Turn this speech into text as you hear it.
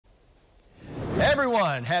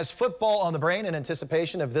Everyone has football on the brain in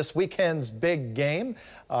anticipation of this weekend's big game.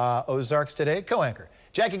 Ozarks Today co-anchor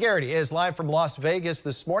Jackie Garrity is live from Las Vegas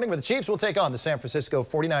this morning, where the Chiefs will take on the San Francisco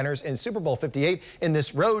 49ers in Super Bowl 58 in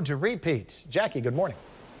this road to repeat. Jackie, good morning.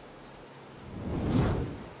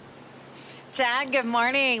 Chad, good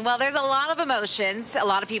morning. Well, there's a lot of emotions, a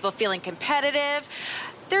lot of people feeling competitive.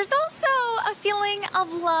 There's also a feeling of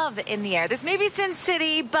love in the air. This may be Sin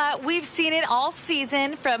City, but we've seen it all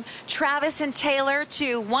season, from Travis and Taylor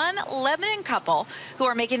to one Lebanon couple who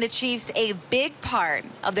are making the Chiefs a big part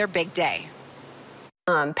of their big day.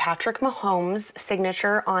 Patrick Mahomes'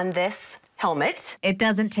 signature on this helmet. It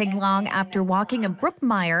doesn't take long after walking a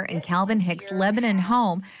Brookmeyer and Calvin Hicks Lebanon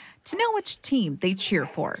home to know which team they cheer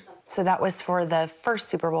for. So that was for the first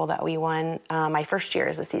Super Bowl that we won, my first year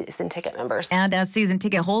as a season ticket member. And as season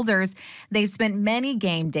ticket holders, they've spent many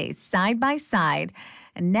game days side by side,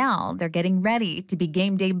 and now they're getting ready to be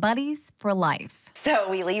game day buddies for life. So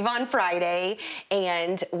we leave on Friday,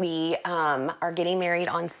 and we are getting married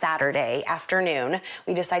on Saturday afternoon.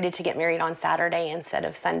 We decided to get married on Saturday instead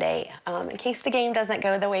of Sunday, in case the game doesn't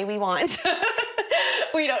go the way we want.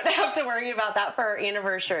 We don't have to worry about that for our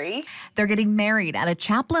anniversary. They're getting married at a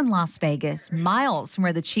chapel in Las Vegas, miles from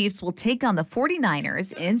where the Chiefs will take on the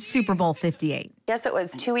 49ers in Super Bowl 58. Yes, it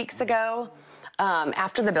was 2 weeks ago.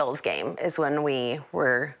 After the Bills game is when we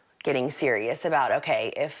were getting serious about,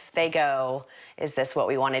 okay, if they go, is this what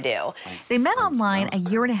we want to do? They met online a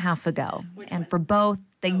year and a half ago, and for both,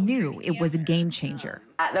 they knew it was a game changer.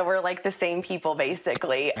 That we're like the same people,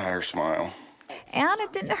 basically. Her smile. And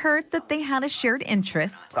it didn't hurt that they had a shared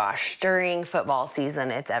interest. Gosh, during football season,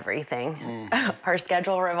 it's everything. Our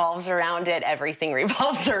schedule revolves around it. Everything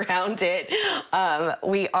revolves around it.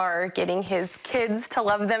 We are getting his kids to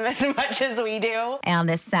love them as much as we do. And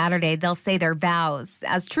this Saturday, they'll say their vows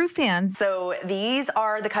as true fans. So these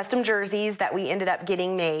are the custom jerseys that we ended up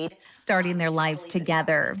getting made. Starting their lives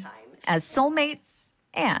together as soulmates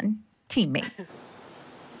and teammates.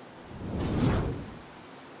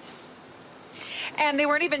 And they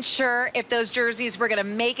weren't even sure if those jerseys were going to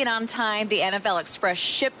make it on time. The NFL Express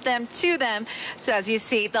shipped them to them. So as you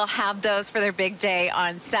see, they'll have those for their big day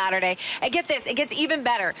on Saturday. And get this, it gets even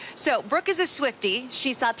better. So Brooke is a Swiftie.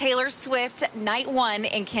 She saw Taylor Swift night one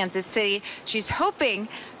in Kansas City. She's hoping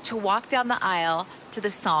to walk down the aisle to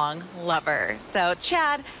the song Lover. So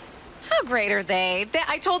Chad, how great are they?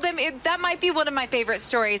 I told them that might be one of my favorite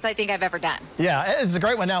stories I think I've ever done. Yeah, it's a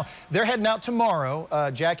great one. Now, they're heading out tomorrow.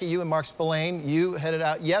 Jackie, you and Mark Spillane, you headed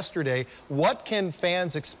out yesterday. What can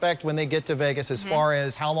fans expect when they get to Vegas as far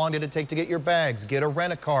as how long did it take to get your bags, get a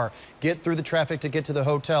rent-a-car, get through the traffic to get to the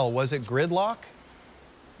hotel? Was it gridlock?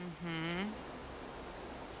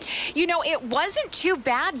 You know, it wasn't too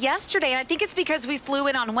bad yesterday, and I think it's because we flew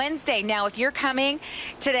in on Wednesday. Now, if you're coming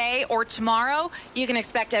today or tomorrow, you can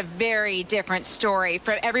expect a very different story.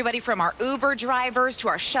 From everybody from our Uber drivers to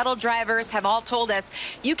our shuttle drivers have all told us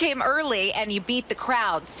you came early and you beat the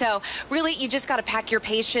crowd. So really, you just got to pack your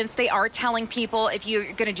patience. They are telling people, if you're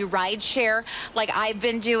going to do ride share like I've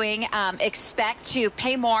been doing, expect to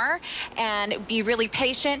pay more and be really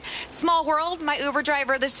patient. Small world, my Uber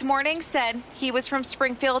driver this morning said he was from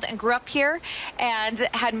Springfield and grew up here and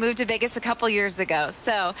had moved to Vegas a couple years ago.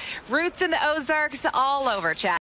 So roots in the Ozarks all over, Chad.